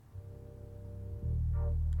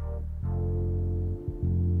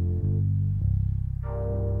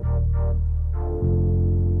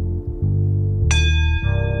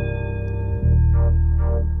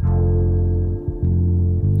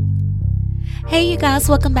Hey you guys,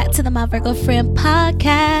 welcome back to the My Virgo Friend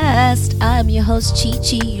podcast. I'm your host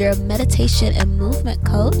CheChe, your meditation and movement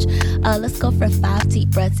coach. Let's go for 5 deep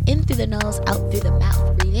breaths in through the nose, out through the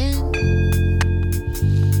mouth. Breathe in.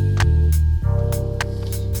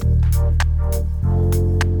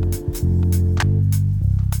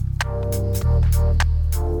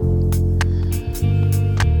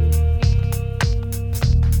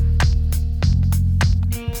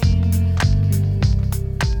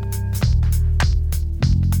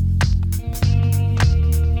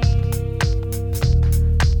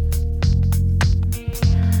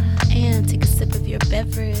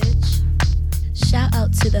 Beverage. Shout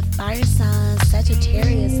out to the fire signs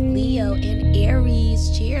Sagittarius, Leo, and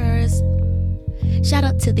Aries. Cheers. Shout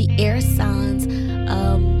out to the air signs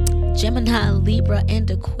Gemini, Libra, and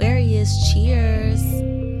Aquarius. Cheers.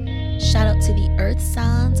 Shout out to the earth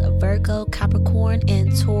signs Virgo, Capricorn,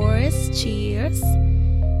 and Taurus. Cheers.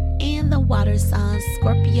 And the water signs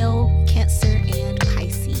Scorpio, Cancer, and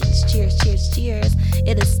Pisces. Cheers, cheers, cheers.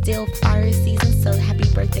 It is still fire season, so happy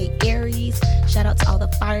birthday Aries. Shout out to all the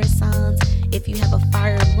fire signs. If you have a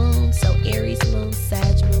fire moon, so Aries moon,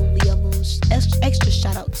 Sag moon, Leo moon, extra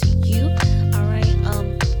shout out to you. All right.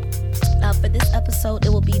 For this episode, it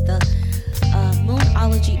will be the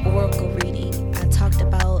Moonology Oracle reading. I talked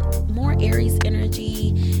about more Aries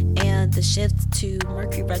energy and the shift to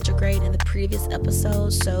Mercury retrograde in the previous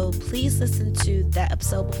episode, so please listen to that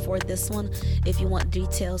episode before this one if you want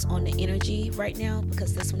details on the energy right now,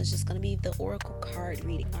 because this one is just going to be the Oracle card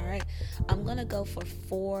reading. All right, I'm going to go for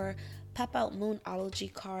 4 pop out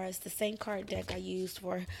Moonology cards, the same card deck I used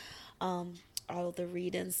for all of the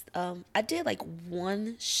readings. I did like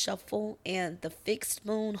one shuffle and the fixed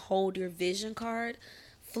moon hold your vision card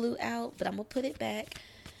flew out, but I'm gonna put it back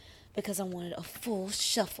because I wanted a full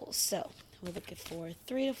shuffle. So we're looking for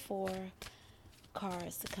 3 to 4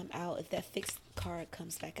 cards to come out. If that fixed card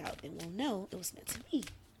comes back out, then we'll know it was meant to be.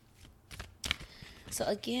 So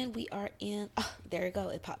again, we are in, there we go,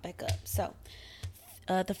 it popped back up. So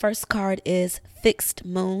the first card is Fixed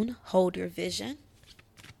Moon, Hold Your Vision.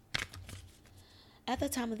 At the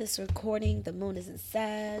time of this recording, the moon is in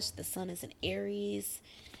Sag, the sun is in Aries,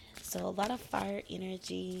 so a lot of fire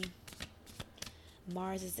energy.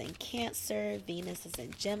 Mars is in Cancer, Venus is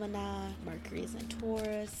in Gemini, Mercury is in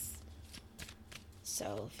Taurus.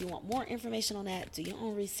 So if you want more information on that, do your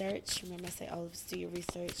own research. Remember, I say always do your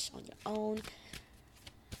research on your own.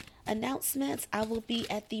 Announcements: I will be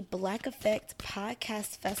at the Black Effect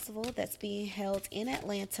Podcast Festival that's being held in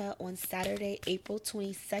Atlanta on Saturday, April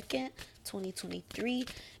 22nd, 2023.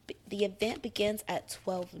 The event begins at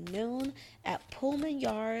 12 noon at Pullman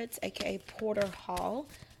Yards, aka Porter Hall,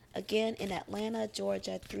 again in Atlanta,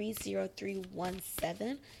 Georgia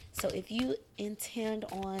 30317. So if you intend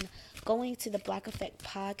on going to the Black Effect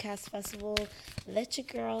Podcast Festival, let your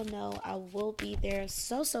girl know. I will be there.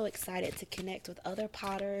 So excited to connect with other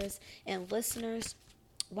potters and listeners.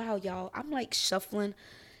 Wow, y'all, I'm like shuffling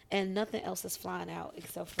and nothing else is flying out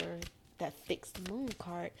except for that fixed moon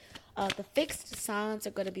card. The fixed signs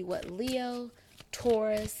are going to be Leo,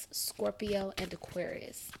 Taurus, Scorpio, and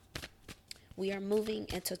Aquarius. We are moving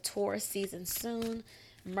into Taurus season soon.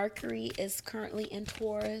 Mercury is currently in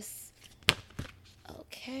Taurus.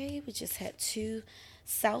 Okay, we just had 2.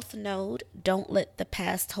 South Node, don't let the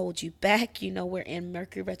past hold you back. You know we're in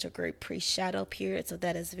Mercury retrograde pre-shadow period, so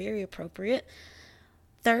that is very appropriate.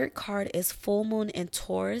 Third card is Full Moon in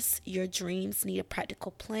Taurus. Your dreams need a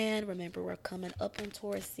practical plan. Remember, we're coming up on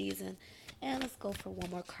Taurus season. And let's go for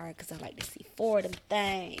one more card because I like to see 4 of them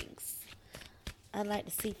things. I'd like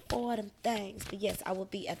to see 4 of them things. But yes, I will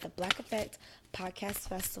be at the Black Effect Podcast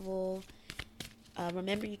Festival.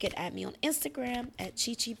 Remember, you can add me on Instagram at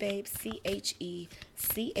CheCheBabe,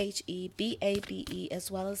 CheCheBabe,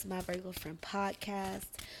 as well as My Virgo Friend Podcast.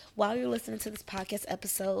 While you're listening to this podcast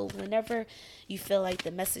episode, whenever you feel like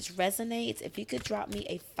the message resonates, if you could drop me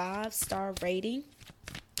a 5-star rating,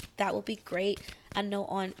 that would be great. I know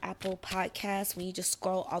on Apple Podcasts, when you just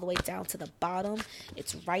scroll all the way down to the bottom,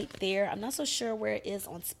 it's right there. I'm not so sure where it is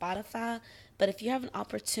on Spotify, but if you have an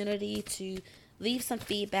opportunity to leave some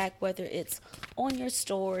feedback, whether it's on your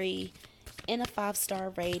story, in a 5-star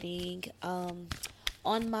rating, on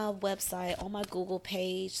my website, on my Google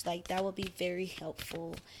page, like that would be very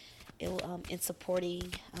helpful in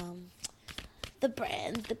supporting the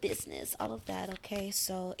brand, the business, all of that. Okay,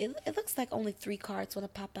 so it looks like only 3 cards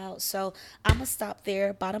want to pop out, so I'm gonna stop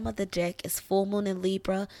there. Bottom of the deck is Full Moon in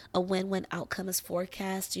Libra. A win-win outcome is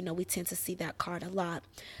forecast. You know, we tend to see that card a lot,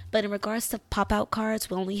 but in regards to pop out cards,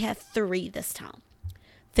 we only have 3 this time.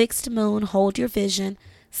 Fixed Moon, Hold Your Vision.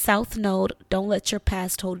 South Node, Don't Let Your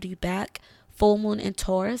Past Hold You Back. full moon in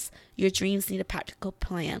Taurus, your dreams need a practical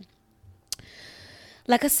plan.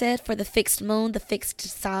 Like I said, for the fixed moon, the fixed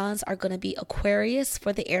signs are going to be Aquarius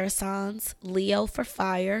for the air signs, Leo for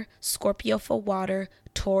fire, Scorpio for water,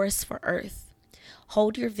 Taurus for earth.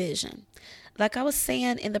 Hold your vision. Like I was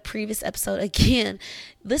saying in the previous episode, again,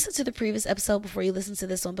 listen to the previous episode before you listen to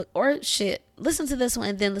this one. Listen to this one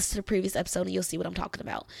and then listen to the previous episode and you'll see what I'm talking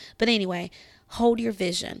about. But anyway, hold your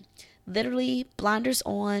vision. Literally, blinders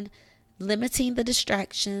on, limiting the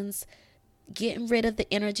distractions, getting rid of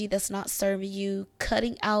the energy that's not serving you,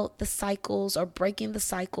 cutting out the cycles or breaking the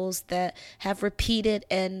cycles that have repeated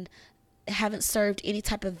and haven't served any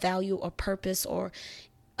type of value or purpose or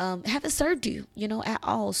haven't served you, at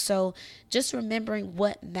all. So just remembering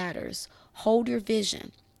what matters. Hold your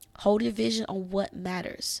vision. Hold your vision on what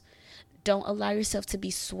matters. Don't allow yourself to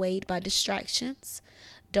be swayed by distractions.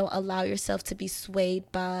 Don't allow yourself to be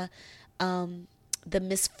swayed by the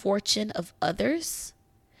misfortune of others.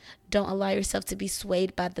 Don't allow yourself to be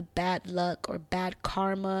swayed by the bad luck or bad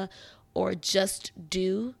karma or just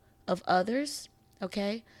due of others.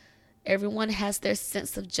 Okay? Everyone has their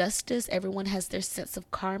sense of justice. Everyone has their sense of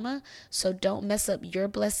karma. So don't mess up your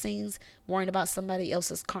blessings worrying about somebody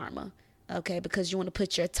else's karma. Okay? Because you want to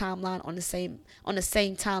put your timeline on the same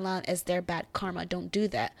timeline as their bad karma. Don't do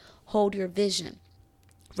that. Hold your vision.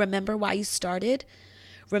 Remember why you started.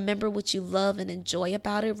 Remember what you love and enjoy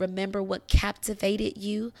about it. Remember what captivated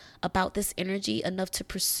you about this energy enough to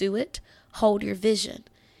pursue it. Hold your vision.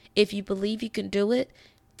 If you believe you can do it,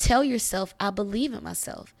 tell yourself, I believe in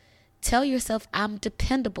myself. Tell yourself, I'm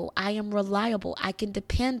dependable. I am reliable. I can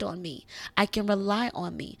depend on me. I can rely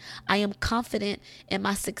on me. I am confident in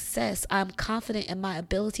my success. I'm confident in my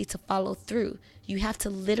ability to follow through. You have to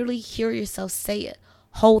literally hear yourself say it.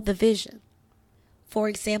 Hold the vision. For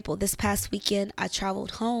example, this past weekend, I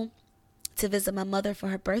traveled home to visit my mother for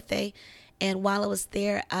her birthday. And while I was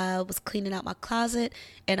there, I was cleaning out my closet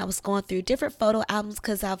and I was going through different photo albums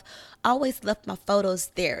because I've always left my photos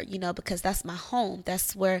there, because that's my home.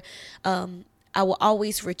 That's where I will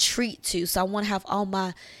always retreat to. So I want to have all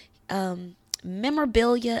my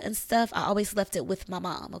memorabilia and stuff. I always left it with my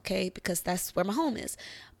mom, okay, because that's where my home is.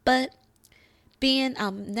 But being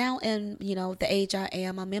now in, the age I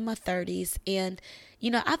am, I'm in my 30s and,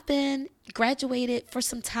 I've been graduated for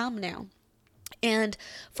some time now. And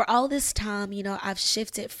for all this time, I've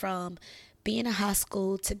shifted from being in high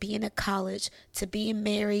school to being at college to being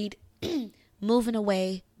married, moving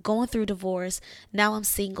away, going through divorce. Now I'm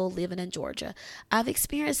single, living in Georgia. I've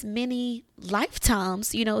experienced many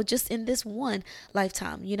lifetimes, just in this one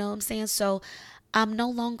lifetime, you know what I'm saying? So I'm no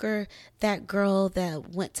longer that girl that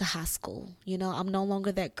went to high school. I'm no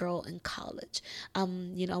longer that girl in college.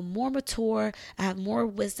 I'm, more mature. I have more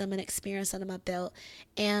wisdom and experience under my belt.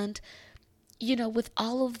 And with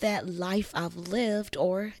all of that life I've lived,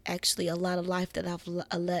 or actually a lot of life that I've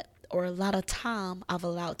let, or a lot of time I've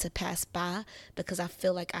allowed to pass by because I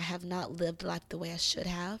feel like I have not lived life the way I should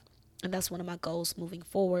have. And that's one of my goals moving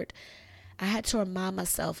forward. I had to remind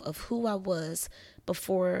myself of who I was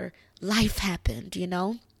before life happened,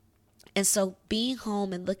 And so being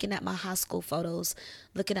home and looking at my high school photos,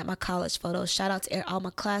 looking at my college photos, shout out to all my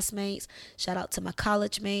classmates, shout out to my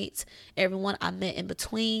college mates, everyone I met in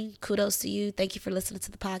between. Kudos to you. Thank you for listening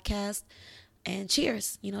to the podcast. And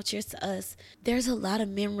cheers, cheers to us. There's a lot of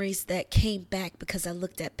memories that came back because I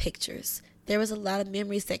looked at pictures. There was a lot of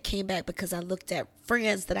memories that came back because I looked at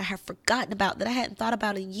friends that I have forgotten about, that I hadn't thought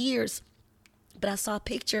about in years. But I saw a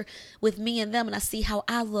picture with me and them and I see how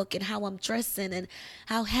I look and how I'm dressing and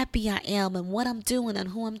how happy I am and what I'm doing and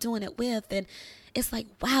who I'm doing it with. And it's like,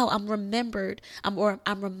 wow, I'm reminded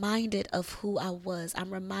of who I was.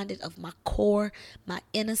 I'm reminded of my core, my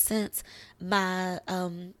innocence, my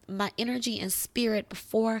energy and spirit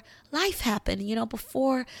before life happened,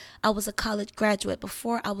 before I was a college graduate,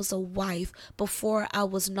 before I was a wife, before I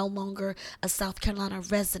was no longer a South Carolina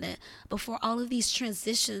resident, before all of these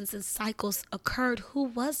transitions and cycles occurred. Who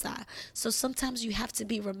was I? So sometimes you have to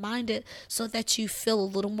be reminded so that you feel a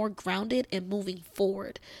little more grounded and moving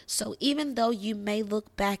forward. So even though you may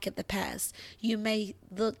look back at the past, you may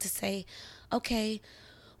look to say, okay,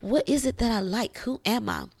 what is it that I like? Who am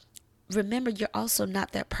I? Remember, you're also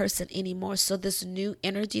not that person anymore. So this new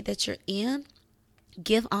energy that you're in,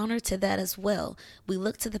 give honor to that as well. We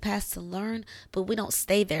look to the past to learn, but we don't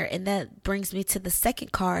stay there. And that brings me to the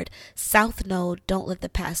second card, South Node, don't let the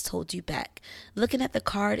past hold you back. Looking at the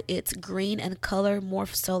card, it's green in color, more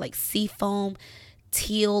so like sea foam,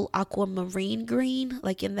 teal, aquamarine green,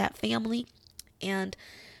 like in that family. And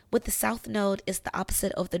with the south node, it's the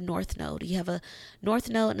opposite of the north node. You have a north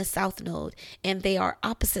node and a south node, and they are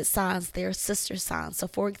opposite signs. They are sister signs. So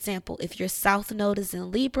for example, if your south node is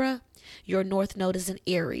in Libra, your north node is in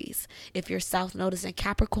Aries. If your south node is in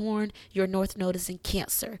Capricorn, your north node is in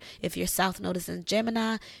Cancer. If your south node is in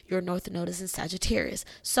Gemini, your north node is in Sagittarius.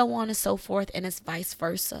 So on and so forth, and it's vice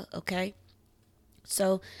versa, okay?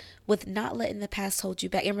 So with not letting the past hold you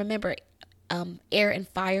back, and remember, air and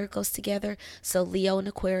fire goes together. So Leo and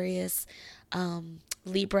Aquarius,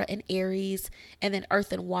 Libra and Aries, and then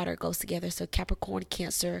earth and water goes together. So Capricorn,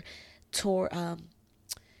 Cancer,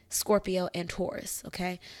 Scorpio, and Taurus.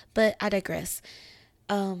 Okay. But I digress.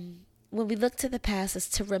 When we look to the past, is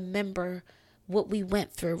to remember what we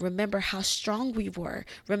went through. Remember how strong we were.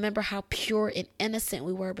 Remember how pure and innocent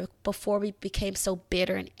we were before we became so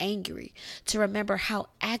bitter and angry. To remember how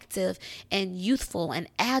active and youthful and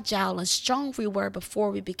agile and strong we were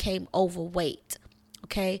before we became overweight.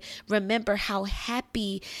 Okay. Remember how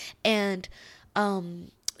happy and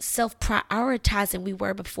self-prioritizing we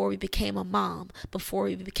were before we became a mom, before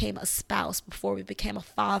we became a spouse, before we became a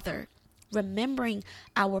father. Remembering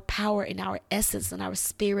our power and our essence and our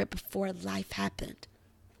spirit before life happened.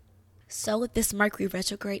 So with this Mercury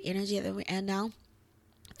retrograde energy that we're in now,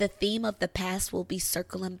 the theme of the past will be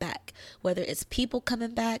circling back, whether it's people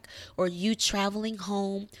coming back or you traveling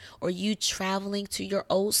home or you traveling to your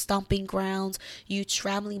old stomping grounds, you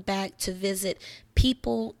traveling back to visit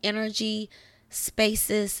people, energy,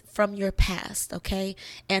 spaces from your past, okay?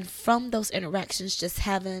 And from those interactions, just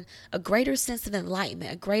having a greater sense of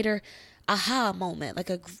enlightenment, a greater aha moment, like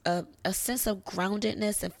a sense of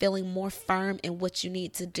groundedness and feeling more firm in what you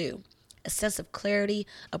need to do, a sense of clarity,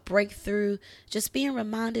 a breakthrough, just being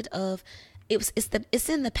reminded of it's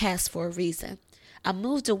in the past for a reason. I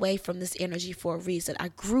moved away from this energy for a reason. I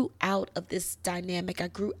grew out of this dynamic. I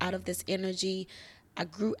grew out of this energy. I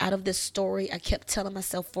grew out of this story. I kept telling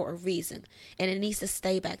myself for a reason, and it needs to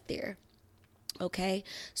stay back there. Okay,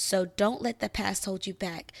 so don't let the past hold you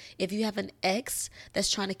back. If you have an ex that's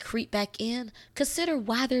trying to creep back in, consider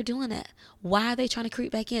why they're doing that. Why are they trying to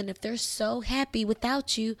creep back in? If they're so happy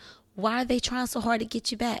without you, why are they trying so hard to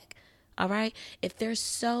get you back? All right. If they're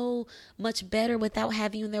so much better without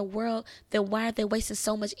having you in their world, then why are they wasting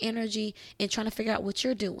so much energy in trying to figure out what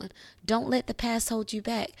you're doing? Don't let the past hold you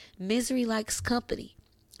back. Misery likes company.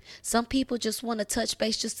 Some people just want to touch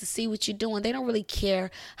base just to see what you're doing. They don't really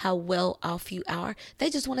care how well off you are. They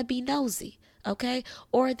just want to be nosy. Okay.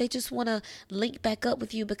 Or they just want to link back up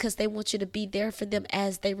with you because they want you to be there for them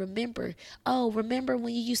as they remember. Oh, remember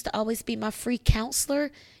when you used to always be my free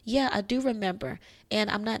counselor? Yeah, I do remember. And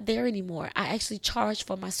I'm not there anymore. I actually charge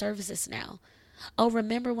for my services now. Oh,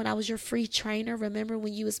 remember when I was your free trainer? Remember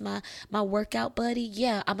when you was my workout buddy?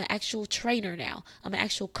 Yeah, I'm an actual trainer now. I'm an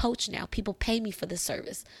actual coach now. People pay me for this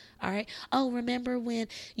service. All right. Oh, remember when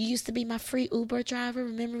you used to be my free Uber driver?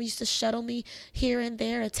 Remember you used to shuttle me here and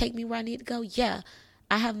there and take me where I need to go? Yeah,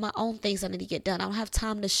 I have my own things I need to get done. I don't have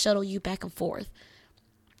time to shuttle you back and forth.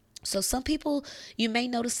 So some people, you may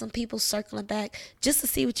notice some people circling back just to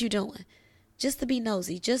see what you're doing, just to be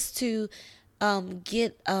nosy, just to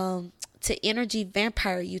get to energy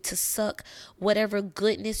vampire you, to suck whatever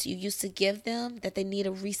goodness you used to give them that they need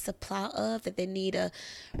a resupply of, that they need a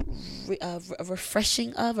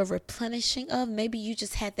refreshing of, a replenishing of. Maybe you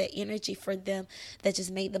just had that energy for them that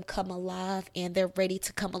just made them come alive, and they're ready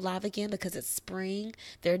to come alive again because it's spring.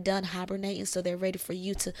 They're done hibernating, so they're ready for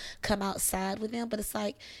you to come outside with them. But it's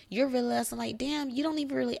like you're realizing, like, damn, you don't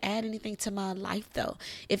even really add anything to my life though.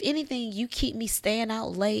 If anything, you keep me staying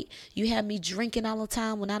out late. You have me drinking all the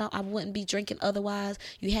time when I wouldn't be drinking otherwise.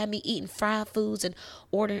 You have me eating fried foods and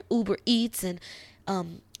ordering Uber Eats and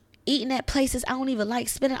eating at places I don't even like,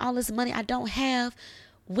 spending all this money I don't have,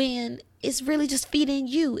 when it's really just feeding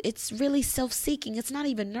you. It's really self-seeking. It's not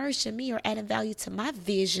even nourishing me or adding value to my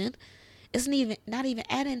vision. It's not even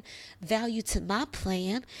adding value to my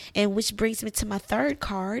plan. And which brings me to my third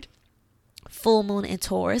card. Full moon in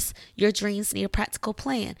Taurus, your dreams need a practical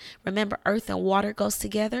plan. Remember, earth and water goes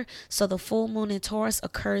together. So the full moon in Taurus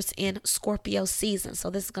occurs in Scorpio season. So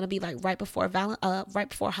this is going to be like right before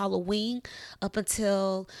Halloween up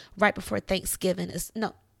until right before Thanksgiving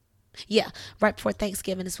right before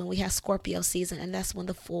Thanksgiving is when we have Scorpio season, and that's when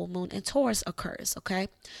the full moon in Taurus occurs. Okay,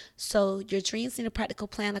 so your dreams need a practical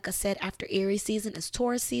plan. Like I said, after Aries season is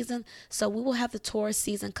Taurus season, so we will have the Taurus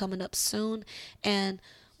season coming up soon. And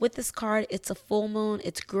with this card, it's a full moon.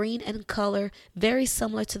 It's green in color, very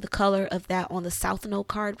similar to the color of that on the South Node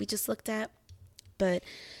card we just looked at. But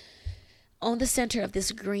On the center of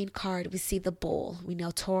this green card, we see the bull. We know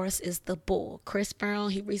Taurus is the bull. Chris Brown,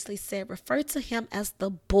 he recently said, refer to him as the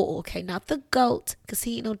bull, okay? Not the goat, because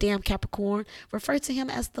he ain't no damn Capricorn. Refer to him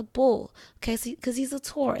as the bull, okay? Because he's a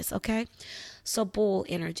Taurus, okay? So bull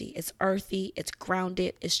energy, it's earthy, it's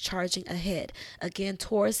grounded, it's charging ahead. Again,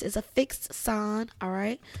 Taurus is a fixed sign, all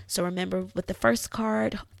right? So remember, with the first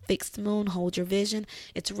card, fixed moon, hold your vision.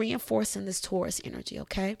 It's reinforcing this Taurus energy,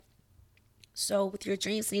 okay? So with your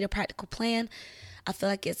dreams need a practical plan, I feel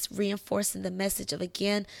like it's reinforcing the message of,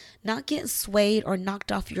 again, not getting swayed or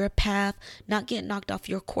knocked off your path, not getting knocked off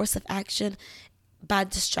your course of action by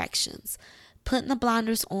distractions. Putting the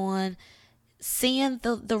blinders on, seeing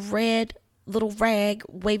the red little rag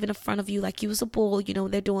waving in front of you like you was a bull. You know,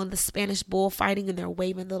 they're doing the Spanish bull fighting and they're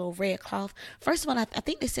waving little red cloth. First of all, I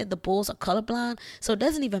think they said the bulls are colorblind, so it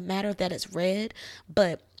doesn't even matter that it's red,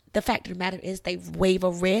 but the fact of the matter is they wave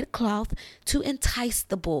a red cloth to entice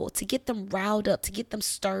the bull, to get them riled up, to get them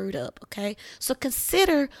stirred up, okay? So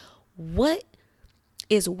consider what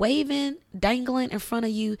is waving, dangling in front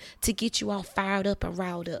of you to get you all fired up and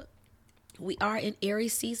riled up. We are in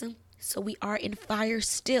Aries season, so we are in fire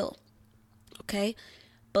still, okay?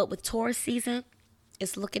 But with Taurus season,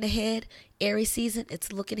 it's looking ahead. Aries season,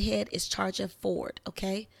 it's looking ahead, it's charging forward,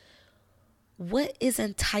 okay? What is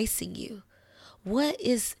enticing you? What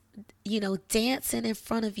is, dancing in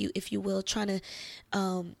front of you, if you will, trying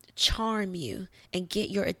to charm you and get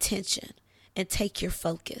your attention and take your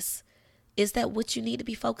focus? Is that what you need to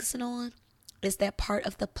be focusing on? Is that part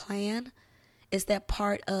of the plan? Is that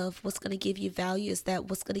part of what's going to give you value? Is that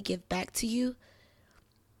what's going to give back to you?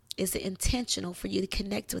 Is it intentional for you to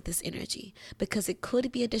connect with this energy? Because it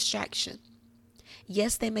could be a distraction.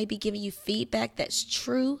 Yes, they may be giving you feedback that's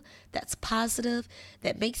true, that's positive,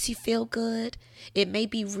 that makes you feel good. It may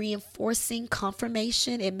be reinforcing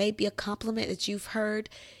confirmation. It may be a compliment that you've heard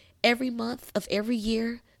every month of every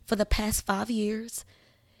year for the past 5 years.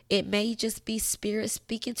 It may just be spirit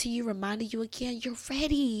speaking to you, reminding you again, you're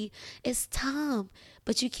ready. It's time.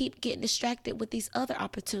 But you keep getting distracted with these other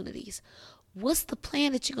opportunities. What's the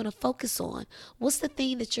plan that you're going to focus on? What's the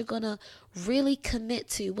thing that you're going to really commit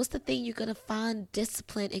to? What's the thing you're going to find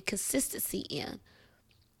discipline and consistency in?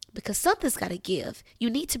 Because something's got to give. You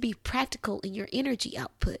need to be practical in your energy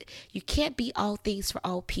output. You can't be all things for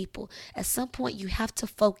all people. At some point, you have to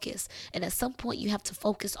focus. And at some point, you have to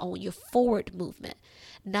focus on your forward movement.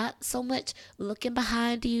 Not so much looking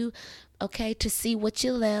behind you, okay, to see what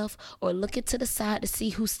you left, or looking to the side to see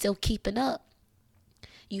who's still keeping up.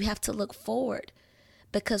 You have to look forward,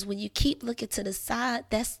 because when you keep looking to the side,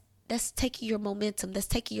 that's taking your momentum, that's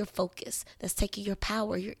taking your focus, that's taking your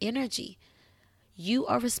power, your energy. You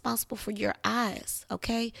are responsible for your eyes,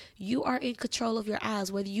 okay? You are in control of your eyes,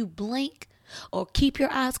 whether you blink or keep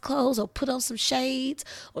your eyes closed or put on some shades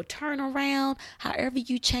or turn around. However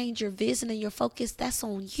you change your vision and your focus, that's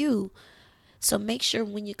on you. So make sure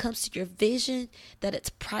when it comes to your vision that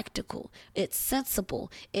it's practical, it's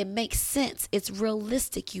sensible, it makes sense, it's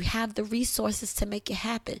realistic. You have the resources to make it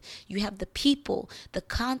happen. You have the people, the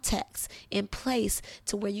contacts in place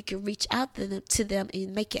to where you can reach out to them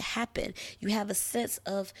and make it happen. You have a sense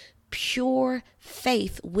of pure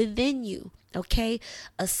faith within you, okay?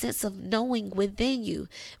 A sense of knowing within you,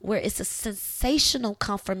 where it's a sensational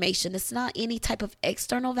confirmation. It's not any type of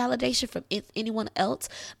external validation from anyone else,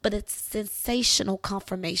 but it's sensational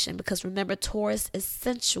confirmation, because remember, Taurus is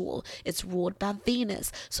sensual. It's ruled by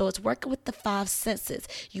Venus. So it's working with the 5 senses.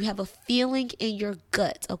 You have a feeling in your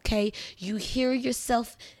gut, okay? You hear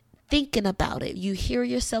yourself thinking about it. You hear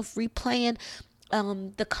yourself replaying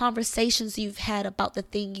the conversations you've had about the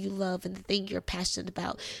thing you love and the thing you're passionate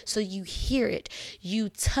about. So you hear it, you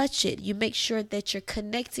touch it, you make sure that you're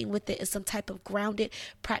connecting with it in some type of grounded,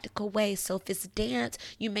 practical way. So if it's dance,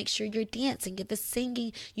 you make sure you're dancing. If it's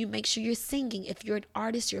singing, you make sure you're singing. If you're an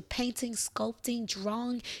artist, you're painting, sculpting,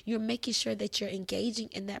 drawing, you're making sure that you're engaging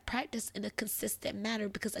in that practice in a consistent manner,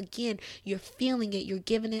 because again, you're feeling it, you're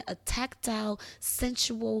giving it a tactile,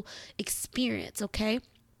 sensual experience, okay?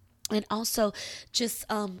 And also just,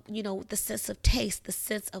 the sense of taste, the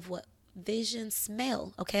sense of what? Vision,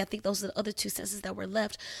 smell. Okay, I think those are the other 2 senses that were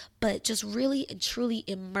left. But just really and truly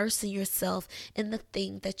immersing yourself in the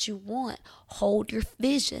thing that you want. Hold your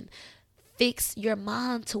vision. Fix your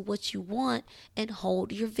mind to what you want and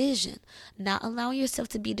hold your vision. Not allowing yourself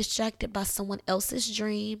to be distracted by someone else's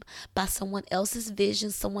dream, by someone else's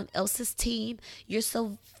vision, someone else's team. You're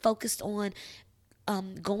so focused on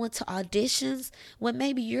going to auditions when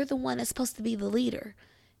maybe you're the one that's supposed to be the leader.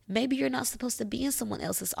 Maybe you're not supposed to be in someone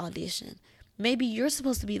else's audition. Maybe you're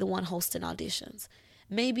supposed to be the one hosting auditions.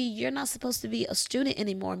 Maybe you're not supposed to be a student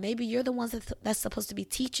anymore. Maybe you're the ones that's supposed to be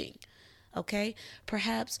teaching. Okay?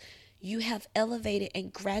 Perhaps you have elevated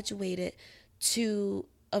and graduated to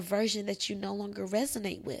a version that you no longer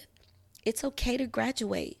resonate with. It's okay to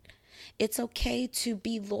graduate. It's okay to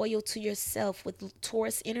be loyal to yourself. With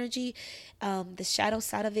Taurus energy, the shadow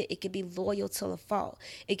side of it, it can be loyal till the fall.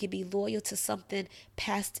 It can be loyal to something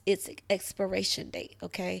past its expiration date,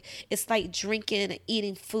 okay? It's like drinking and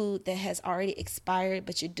eating food that has already expired,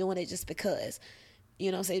 but you're doing it just because. You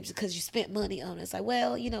know what I'm saying? Because you spent money on it. It's like,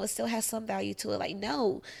 well, it still has some value to it. Like,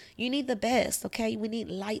 no, you need the best, okay? We need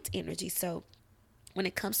light energy. So when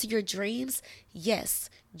it comes to your dreams, yes,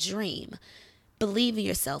 dream. Believe in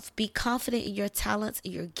yourself. Be confident in your talents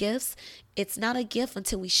and your gifts. It's not a gift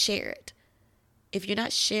until we share it. If you're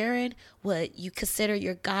not sharing what you consider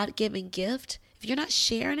your God-given gift, if you're not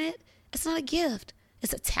sharing it, it's not a gift.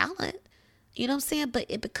 It's a talent. You know what I'm saying? But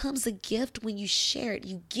it becomes a gift when you share it.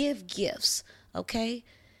 You give gifts, okay?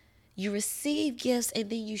 You receive gifts and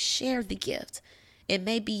then you share the gift. It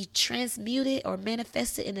may be transmuted or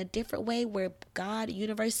manifested in a different way where God,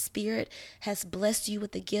 universe, spirit has blessed you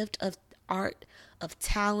with the gift of art, of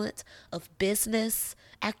talent, of business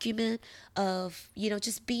acumen, of,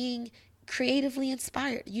 just being creatively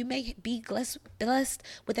inspired. You may be blessed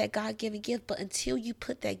with that God-given gift, but until you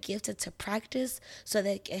put that gift into practice so that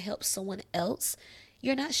it can help someone else,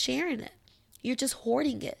 you're not sharing it. You're just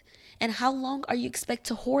hoarding it. And how long are you expect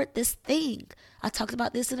to hoard this thing? I talked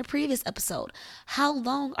about this in a previous episode. How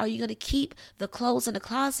long are you going to keep the clothes in the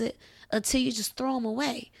closet until you just throw them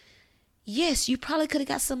away? Yes, you probably could have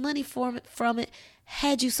got some money from it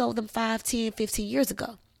had you sold them 5, 10, 15 years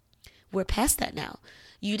ago. We're past that now.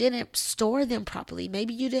 You didn't store them properly.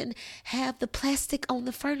 Maybe you didn't have the plastic on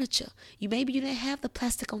the furniture. Maybe you didn't have the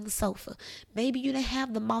plastic on the sofa. Maybe you didn't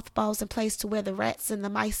have the mothballs in place to where the rats and the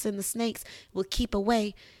mice and the snakes will keep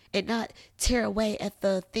away and not tear away at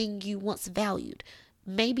the thing you once valued.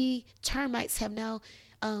 Maybe termites have now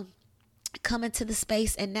come into the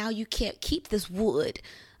space and now you can't keep this wood.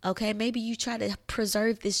 Okay, maybe you try to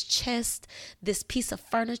preserve this chest, this piece of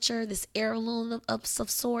furniture, this heirloom of some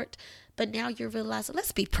sort, but now you're realizing,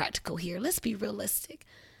 let's be practical here. Let's be realistic.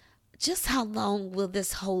 Just how long will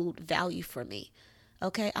this hold value for me?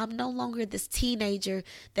 Okay, I'm no longer this teenager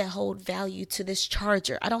that hold value to this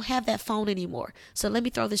charger. I don't have that phone anymore. So let me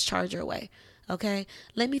throw this charger away. Okay,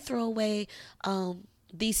 let me throw away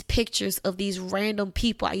these pictures of these random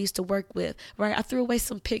people I used to work with, right? I threw away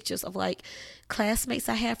some pictures of like classmates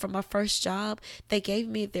I had from my first job. They gave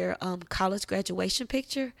me their college graduation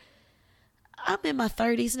picture. I'm in my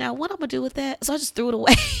 30s now. What I'm going to do with that? So I just threw it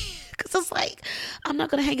away. Because it's like, I'm not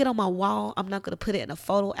going to hang it on my wall. I'm not going to put it in a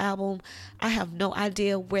photo album. I have no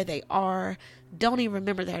idea where they are. Don't even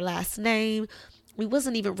remember their last name. We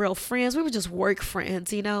wasn't even real friends. We were just work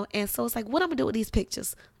friends, And so it's like, what I'm going to do with these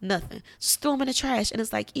pictures? Nothing. Just throw them in the trash. And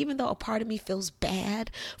it's like, even though a part of me feels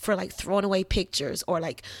bad for like throwing away pictures or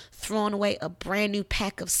like throwing away a brand new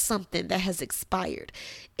pack of something that has expired,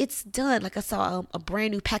 it's done. Like I saw a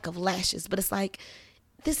brand new pack of lashes, but it's like,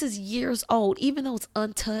 this is years old. Even though it's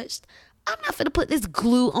untouched, I'm not going to put this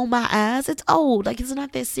glue on my eyes. It's old. Like, it's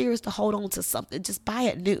not that serious to hold on to something. Just buy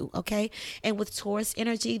it new, okay? And with Taurus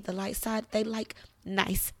energy, the light side, they like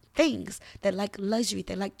nice things. They like luxury.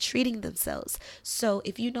 They like treating themselves. So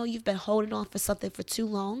if you know you've been holding on for something for too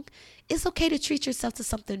long, it's okay to treat yourself to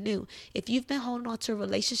something new. If you've been holding on to a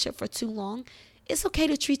relationship for too long, it's okay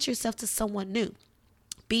to treat yourself to someone new.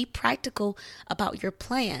 Be practical about your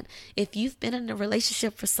plan. If you've been in a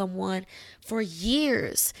relationship for someone for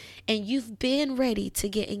years and you've been ready to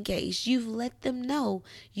get engaged, you've let them know,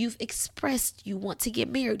 you've expressed you want to get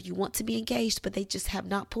married, you want to be engaged, but they just have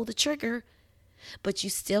not pulled the trigger. But you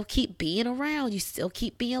still keep being around. You still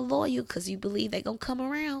keep being loyal because you believe they're going to come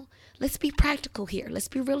around. Let's be practical here. Let's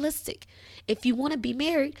be realistic. If you want to be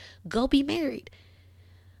married, go be married.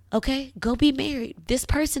 Okay? Go be married. This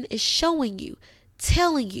person is showing you,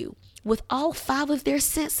 telling you with all 5 of their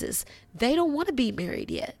senses, they don't want to be married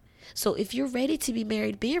yet. So if you're ready to be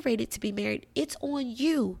married, being ready to be married, it's on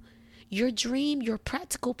you. Your dream, your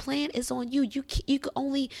practical plan is on you. You can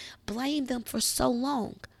only blame them for so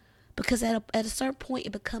long because at a certain point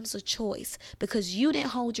it becomes a choice because you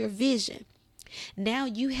didn't hold your vision. Now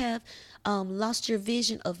you have lost your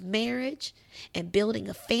vision of marriage and building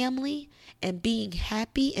a family and being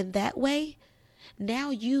happy in that way.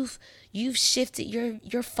 Now you've shifted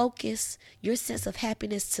your focus, your sense of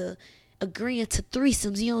happiness to agreeing to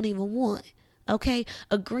threesomes you don't even want. Okay,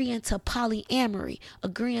 agreeing to polyamory,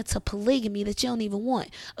 agreeing to polygamy that you don't even want,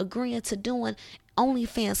 agreeing to doing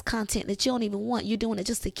OnlyFans content that you don't even want. You're doing it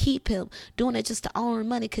just to keep him, doing it just to earn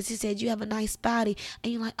money because he said you have a nice body,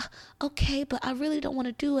 and you're like, okay, but I really don't want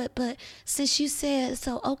to do it. But since you said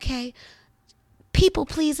so, okay, people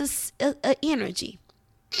pleasing energy.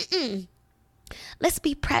 Let's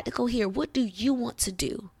be practical here. What do you want to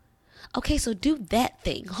do? Okay, so do that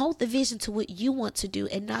thing. Hold the vision to what you want to do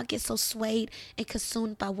and not get so swayed and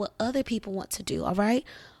consumed by what other people want to do, all right?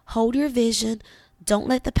 Hold your vision. Don't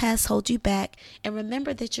let the past hold you back. And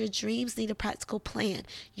remember that your dreams need a practical plan.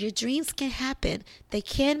 Your dreams can happen. They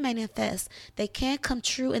can manifest. They can come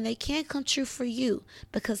true, and they can come true for you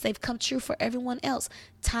because they've come true for everyone else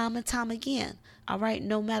time and time again. All right,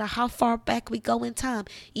 no matter how far back we go in time,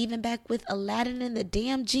 even back with Aladdin and the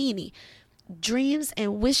damn genie, dreams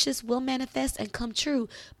and wishes will manifest and come true,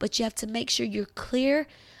 but you have to make sure you're clear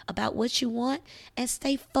about what you want and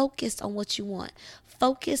stay focused on what you want.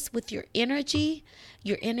 Focus with your energy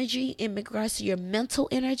in regards to your mental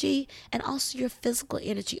energy and also your physical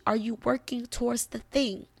energy. Are you working towards the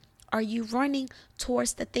thing? Are you running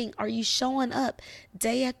towards the thing? Are you showing up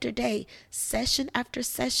day after day, session after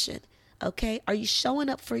session? Okay, are you showing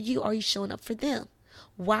up for you? Are you showing up for them?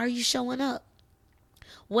 Why are you showing up?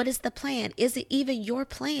 What is the plan? Is it even your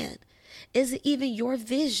plan? Is it even your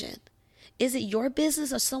vision? Is it your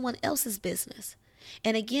business or someone else's business?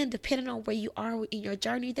 And again, depending on where you are in your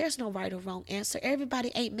journey, there's no right or wrong answer.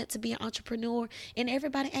 Everybody ain't meant to be an entrepreneur, and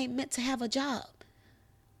everybody ain't meant to have a job.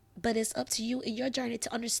 But it's up to you in your journey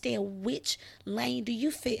to understand which lane do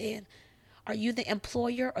you fit in. Are you the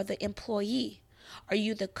employer or the employee? Are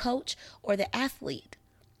you the coach or the athlete?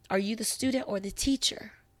 Are you the student or the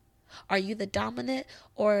teacher? Are you the dominant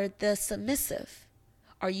or the submissive?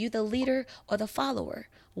 Are you the leader or the follower?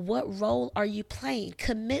 What role are you playing?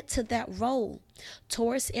 Commit to that role.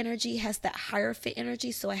 Taurus energy has that Hierophant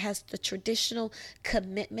energy, so it has the traditional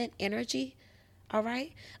commitment energy. All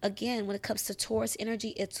right? Again, when it comes to Taurus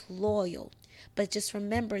energy, it's loyal. But just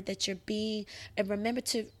remember that remember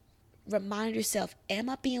to remind yourself, am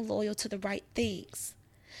I being loyal to the right things?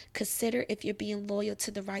 Consider if you're being loyal to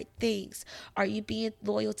the right things. Are you being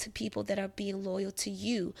loyal to people that are being loyal to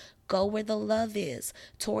you? Go where the love is.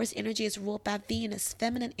 Taurus energy is ruled by Venus,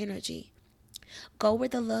 feminine energy. Go where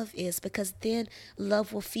the love is, because then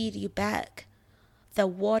love will feed you back. The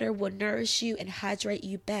water will nourish you and hydrate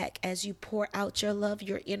you back. As you pour out your love,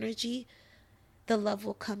 your energy, the love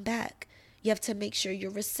will come back. You have to make sure you're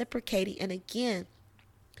reciprocating. And again,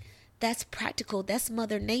 that's practical. That's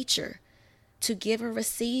Mother Nature. To give and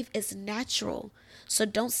receive is natural. So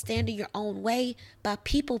don't stand in your own way by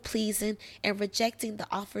people pleasing and rejecting the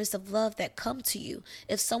offers of love that come to you.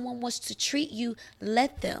 If someone wants to treat you,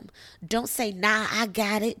 let them. Don't say, nah, I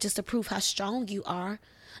got it, just to prove how strong you are.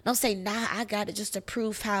 Don't say, nah, I got it, just to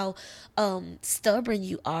prove how stubborn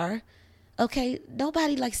you are. Okay,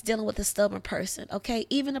 nobody likes dealing with a stubborn person. Okay,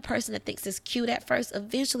 even a person that thinks it's cute at first,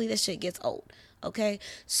 eventually this shit gets old. Okay,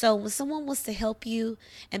 so when someone wants to help you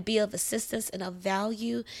and be of assistance and of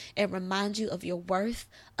value and remind you of your worth,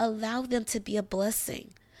 allow them to be a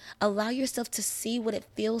blessing. Allow yourself to see what it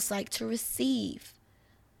feels like to receive.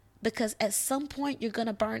 Because at some point you're going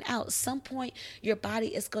to burn out. At some point your body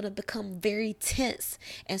is going to become very tense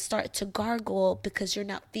and start to gargle because you're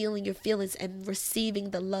not feeling your feelings and receiving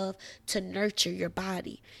the love to nurture your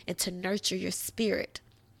body and to nurture your spirit.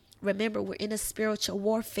 Remember, we're in a spiritual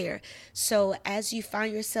warfare. So as you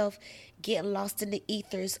find yourself getting lost in the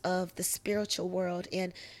ethers of the spiritual world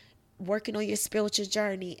and working on your spiritual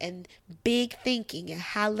journey and big thinking and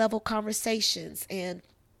high level conversations and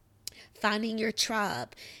finding your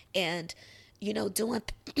tribe and, doing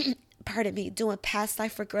doing past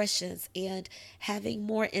life regressions and having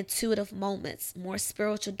more intuitive moments, more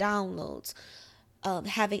spiritual downloads,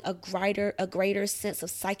 having a greater sense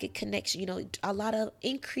of psychic connection, a lot of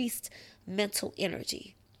increased mental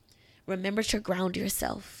energy. Remember to ground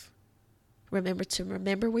yourself.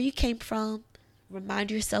 Remember where you came from.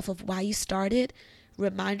 Remind yourself of why you started.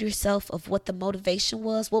 Remind yourself of what the motivation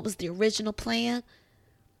was. What was the original plan?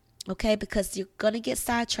 Okay, because you're going to get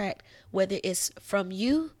sidetracked, whether it's from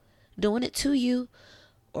you, doing it to you,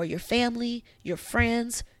 or your family, your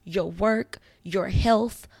friends, your work, your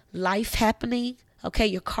health, life happening. Okay,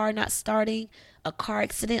 your car not starting, a car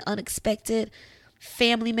accident, unexpected,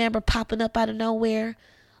 family member popping up out of nowhere,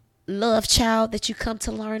 love child that you come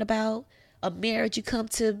to learn about, a marriage you come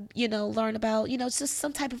to, learn about. It's just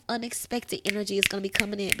some type of unexpected energy is going to be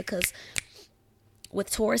coming in, because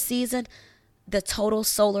with Taurus season, the total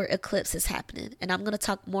solar eclipse is happening. And I'm going to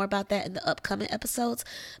talk more about that in the upcoming episodes.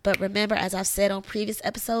 But remember, as I've said on previous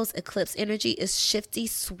episodes, eclipse energy is shifty,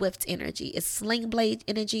 swift energy. It's sling blade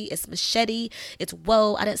energy. It's machete. It's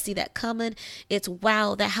whoa, I didn't see that coming. It's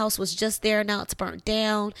wow, that house was just there. Now it's burnt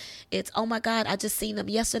down. It's oh my God, I just seen them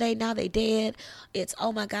yesterday. Now they dead. It's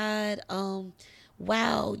oh my God.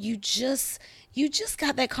 Wow, you just You just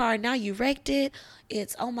got that car, now you wrecked it.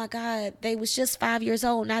 It's, oh my God, they was just 5 years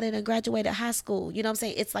old, now they done graduated high school. You know what I'm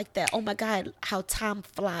saying? It's like that, oh my God, how time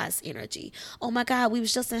flies energy. Oh my God, we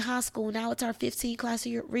was just in high school, now it's our 15 class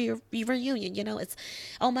reunion. You know, it's,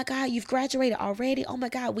 oh my God, you've graduated already. Oh my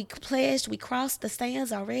God, we pledged, we crossed the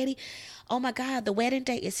stands already. Oh my God, the wedding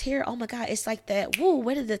date is here. Oh my God, it's like that, woo,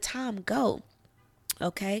 where did the time go?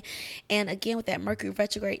 Okay. And again, with that Mercury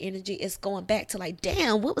retrograde energy, it's going back to like,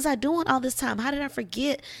 damn, what was I doing all this time? How did I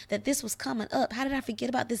forget that this was coming up? How did I forget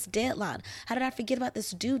about this deadline? How did I forget about this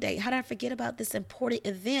due date? How did I forget about this important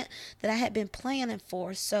event that I had been planning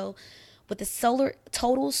for? So with the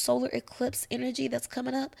total solar eclipse energy that's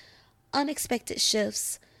coming up, unexpected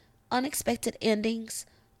shifts, unexpected endings,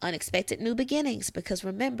 unexpected new beginnings. Because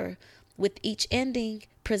remember, with each ending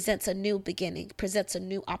presents a new beginning, presents a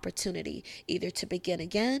new opportunity, either to begin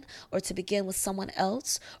again or to begin with someone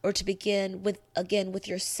else or to begin with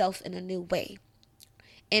yourself in a new way.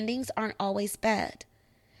 Endings aren't always bad.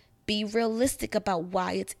 Be realistic about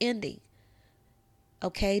why it's ending.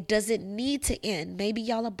 Okay, does it need to end? Maybe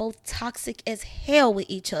y'all are both toxic as hell with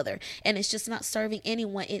each other and it's just not serving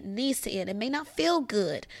anyone. It needs to end. It may not feel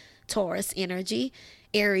good, Taurus energy,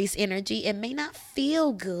 Aries energy. It may not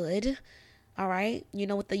feel good. All right. You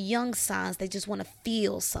know, with the young signs, they just want to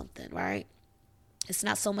feel something, right? It's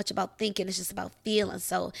not so much about thinking. It's just about feeling.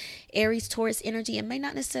 So Aries, Taurus energy, it may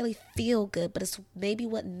not necessarily feel good, but it's maybe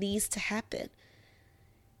what needs to happen.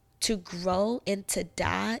 To grow and to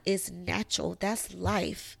die is natural. That's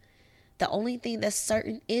life. The only thing that's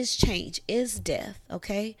certain is change, is death.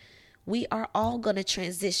 Okay. We are all going to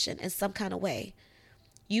transition in some kind of way.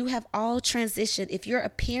 You have all transitioned. If you're a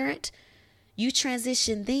parent, you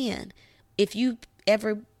transition then. If you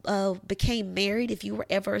ever became married, if you were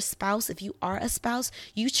ever a spouse, if you are a spouse,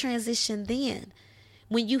 you transition then.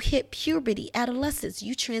 When you hit puberty, adolescence,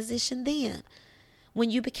 you transition then. When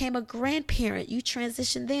you became a grandparent, you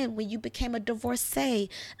transition then. When you became a divorcee,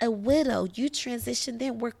 a widow, you transition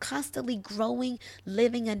then. We're constantly growing,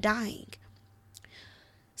 living, and dying.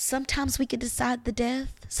 Sometimes we could decide the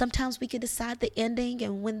death. Sometimes we could decide the ending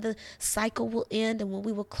and when the cycle will end and when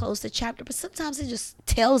we will close the chapter. But sometimes it just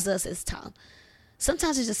tells us it's time.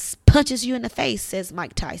 Sometimes it just punches you in the face, says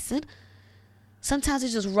Mike Tyson. Sometimes it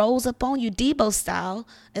just rolls up on you, Debo style,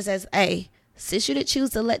 and says, hey, since you didn't choose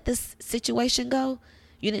to let this situation go,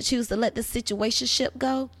 you didn't choose to let this situationship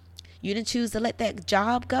go, you didn't choose to let that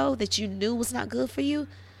job go that you knew was not good for you,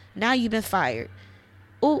 now you've been fired.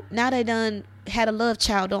 Oh, now they done had a love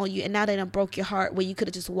child on you and now they done broke your heart where you could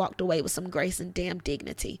have just walked away with some grace and damn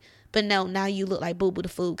dignity. But no, now you look like Boo Boo the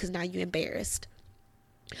Fool because now you're embarrassed.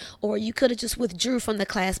 Or you could have just withdrew from the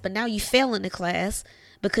class, but now you fell in the class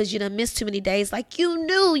because you done missed too many days. Like you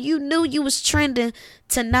knew you was trending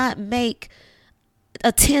to not make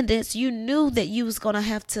attendance. You knew that you was going to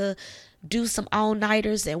have to do some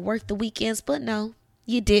all-nighters and work the weekends, but no,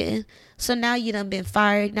 you didn't. So now you done been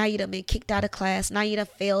fired. Now you done been kicked out of class. Now you done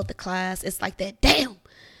failed the class. It's like that. Damn.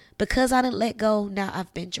 Because I didn't let go, now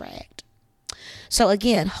I've been dragged. So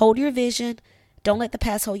again, hold your vision. Don't let the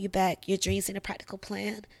past hold you back. Your dreams in a practical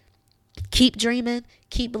plan. Keep dreaming.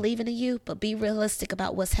 Keep believing in you. But be realistic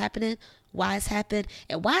about what's happening, why it's happened,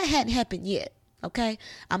 and why it hadn't happened yet. Okay,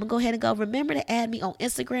 I'm going to go ahead and go. Remember to add me on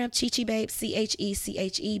Instagram, CheCheBabe,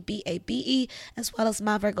 CheCheBabe, as well as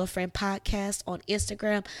My Virgo Friend Podcast on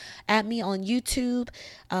Instagram. Add me on YouTube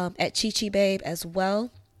at CheCheBabe as well.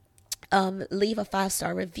 Leave a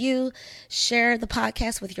 5-star review. Share the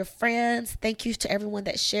podcast with your friends. Thank you to everyone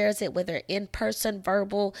that shares it, whether in person,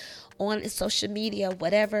 verbal, on social media,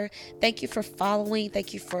 whatever. Thank you for following.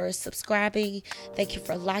 Thank you for subscribing. Thank you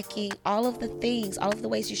for liking. All of the things, all of the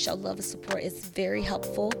ways you show love and support is very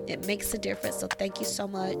helpful. It makes a difference. So thank you so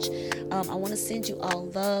much. I want to send you all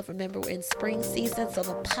love. Remember, we're in spring season, so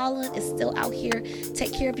the pollen is still out here.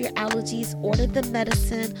 Take care of your allergies. Order the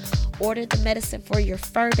medicine. Order the medicine for your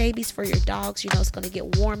fur babies, for your dogs. You know it's going to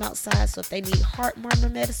get warm outside, so if they need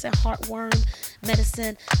heartworm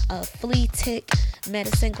medicine, flea tick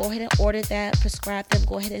medicine, go ahead and order that. Prescribe them.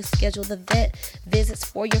 Go ahead and schedule the vet visits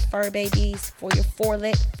for your fur babies, for your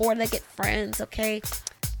four-legged friends. Okay.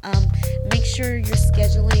 Make sure you're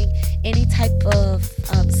scheduling any type of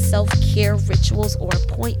self-care rituals or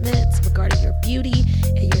appointments regarding your beauty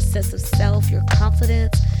and your sense of self, your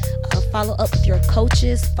confidence. Follow up with your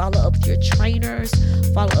coaches, follow up with your trainers,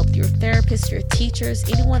 follow up with your therapists, your teachers,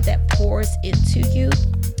 anyone that pours into you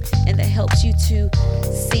and that helps you to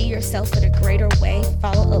see yourself in a greater way.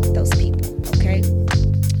 Follow up with those people, okay?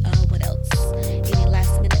 What else? Any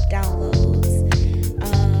last minute downloads?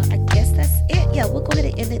 I guess that's it. Yeah, we'll go ahead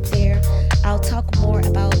and end it there. I'll talk more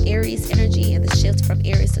about Aries energy and the shift from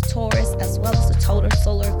Aries to Taurus, as well as the total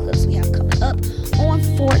solar eclipse we have coming up on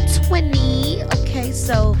 420. Okay,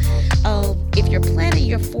 so if you're planning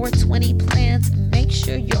your 420 plans, make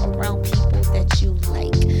sure you're around people that you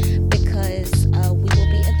like, because we will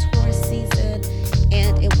be in Taurus season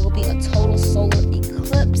and it will be a total solar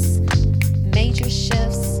eclipse. Major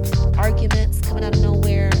shifts, arguments coming out of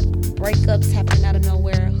nowhere, breakups happening out of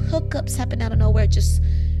nowhere, hookups happening out of nowhere, just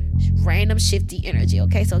random shifty energy.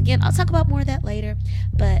 Okay, so again, I'll talk about more of that later,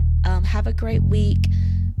 but have a great week.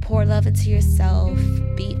 Pour love into yourself,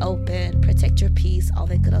 be open, protect your peace, all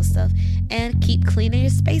that good old stuff, and keep cleaning your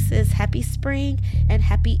spaces. Happy spring and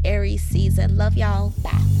happy Aries season. Love y'all.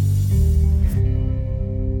 Bye.